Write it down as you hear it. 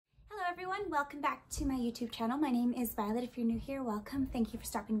everyone, welcome back to my YouTube channel. My name is Violet. If you're new here, welcome. Thank you for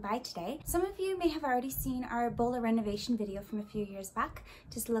stopping by today. Some of you may have already seen our Boler renovation video from a few years back.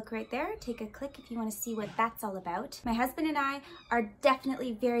 Just look right there, take a click if you want to see what that's all about. My husband and I are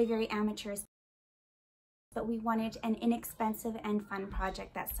definitely very amateurs, but we wanted an inexpensive and fun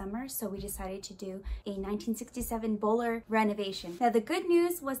project that summer, so we decided to do a 1967 Boler renovation. Now the good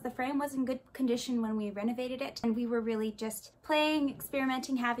news was the frame was in good condition when we renovated it, and we were really just playing,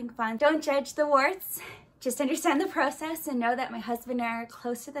 experimenting, having fun. Don't judge the warts, just understand the process and know that my husband and I are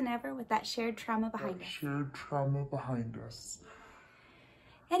closer than ever with that shared trauma behind us.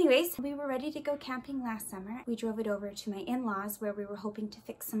 Anyways, we were ready to go camping last summer. We drove it over to my in-laws where we were hoping to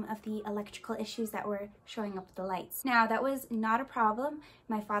fix some of the electrical issues that were showing up with the lights. Now, that was not a problem.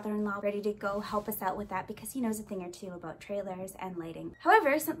 My father-in-law ready to go help us out with that because he knows a thing or two about trailers and lighting.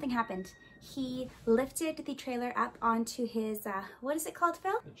 However, something happened. He lifted the trailer up onto his, what is it called,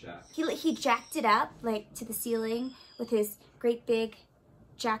 Phil? A jack. He jacked it up like to the ceiling with his great big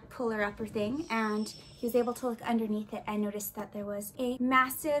jack puller upper thing, and he was able to look underneath it and noticed that there was a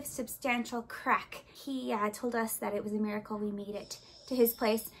massive substantial crack. He told us that it was a miracle we made it to his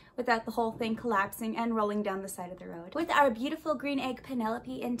place without the whole thing collapsing and rolling down the side of the road. With our beautiful green egg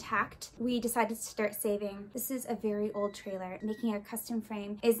Penelope intact, we decided to start saving. This is a very old trailer. Making a custom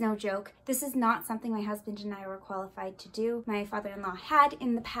frame is no joke. This is not something my husband and I were qualified to do. My father-in-law had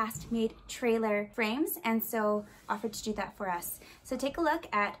in the past made trailer frames and so offered to do that for us. So take a look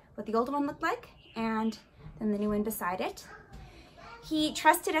at what the old one looked like and then the new one beside it. He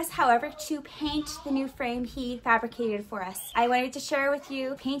trusted us, however, to paint the new frame he fabricated for us. I wanted to share with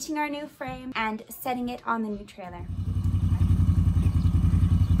you painting our new frame and setting it on the new trailer.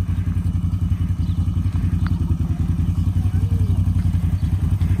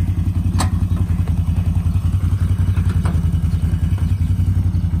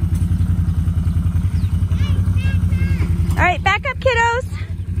 All right, back up, kiddos.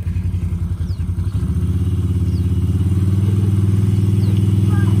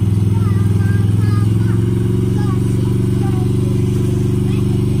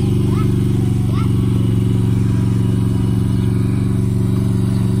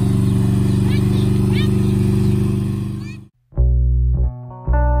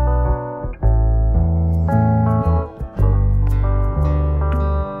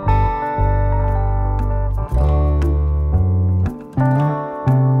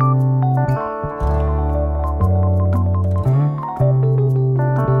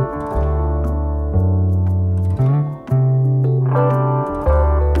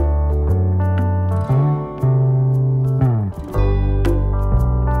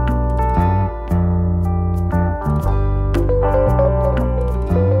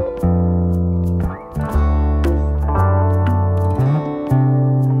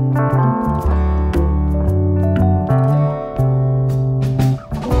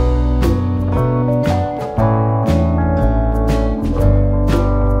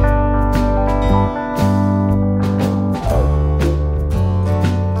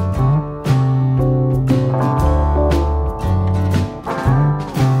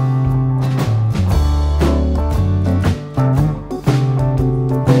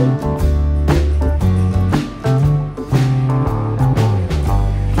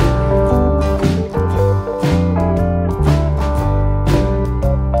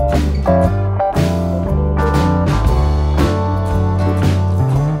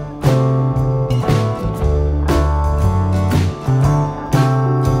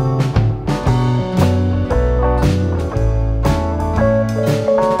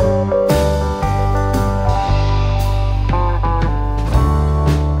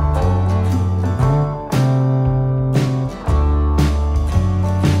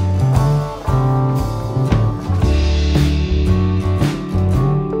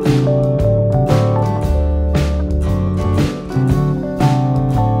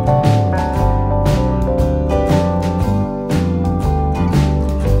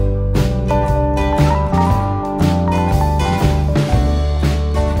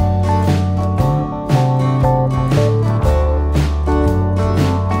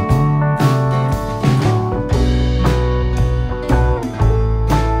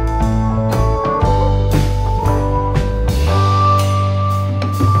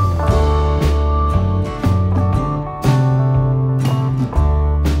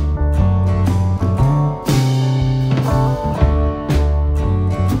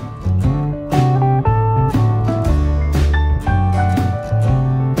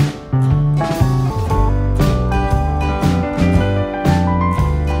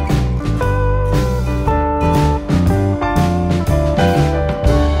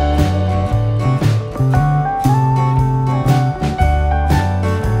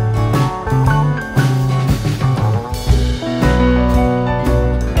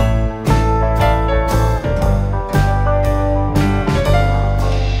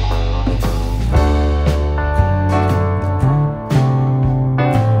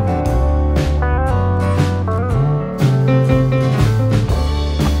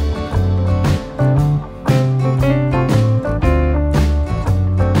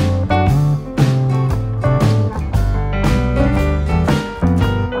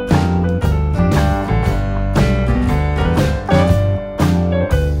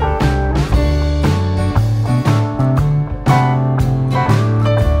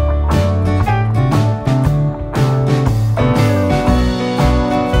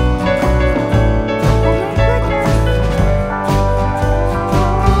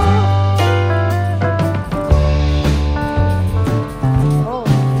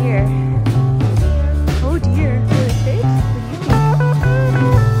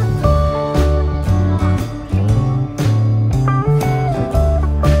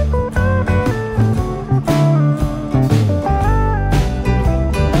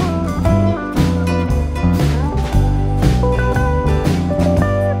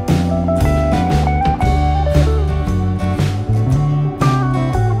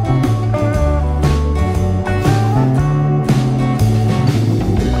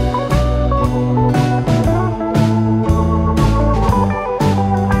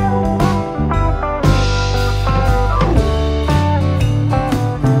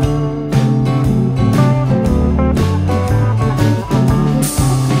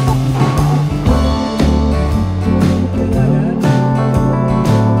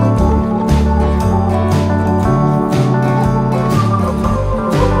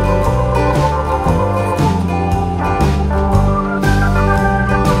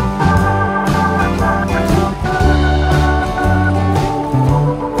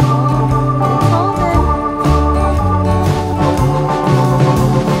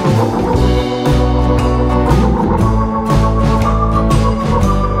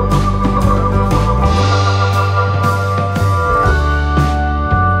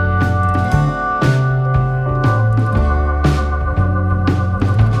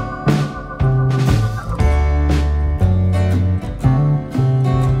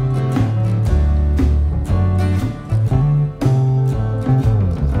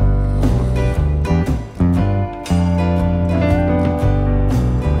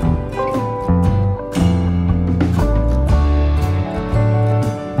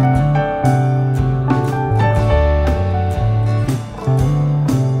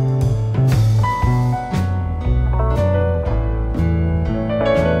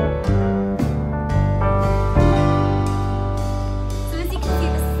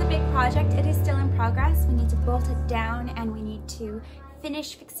 project. It is still in progress. We need to bolt it down and we need to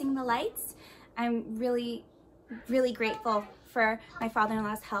finish fixing the lights. I'm really grateful for my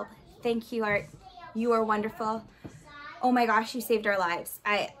father-in-law's help. Thank you, Art. You are wonderful. Oh my gosh, you saved our lives.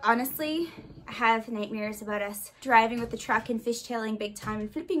 I honestly have nightmares about us driving with the truck and fishtailing big time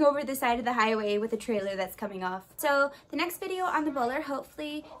and flipping over the side of the highway with a trailer that's coming off. So the next video on the Boler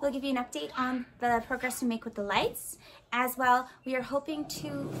hopefully will give you an update on the progress we make with the lights. As well, we are hoping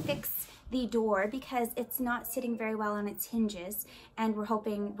to fix the door because it's not sitting very well on its hinges, and we're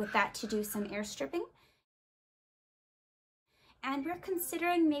hoping with that to do some air stripping. And we're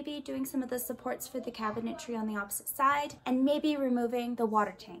considering maybe doing some of the supports for the cabinetry on the opposite side and maybe removing the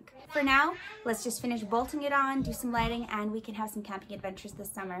water tank. For now, let's just finish bolting it on, do some lighting, and we can have some camping adventures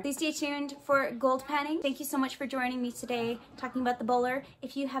this summer. Please stay tuned for gold panning. Thank you so much for joining me today talking about the Boler.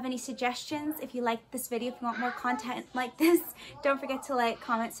 If you have any suggestions, if you liked this video, if you want more content like this, don't forget to like,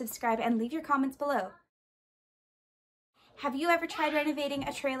 comment, subscribe, and leave your comments below. Have you ever tried renovating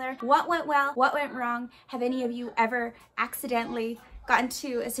a trailer? What went well? What went wrong? Have any of you ever accidentally gotten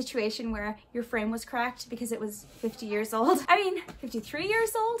to a situation where your frame was cracked because it was 50 years old? I mean, 53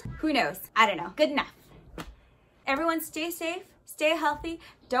 years old? Who knows? I don't know. Good enough. Everyone stay safe, stay healthy.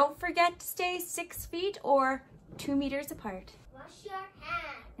 Don't forget to stay 6 feet or 2 meters apart. Wash your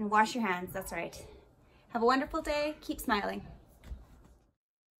hands. And wash your hands, that's right. Have a wonderful day. Keep smiling.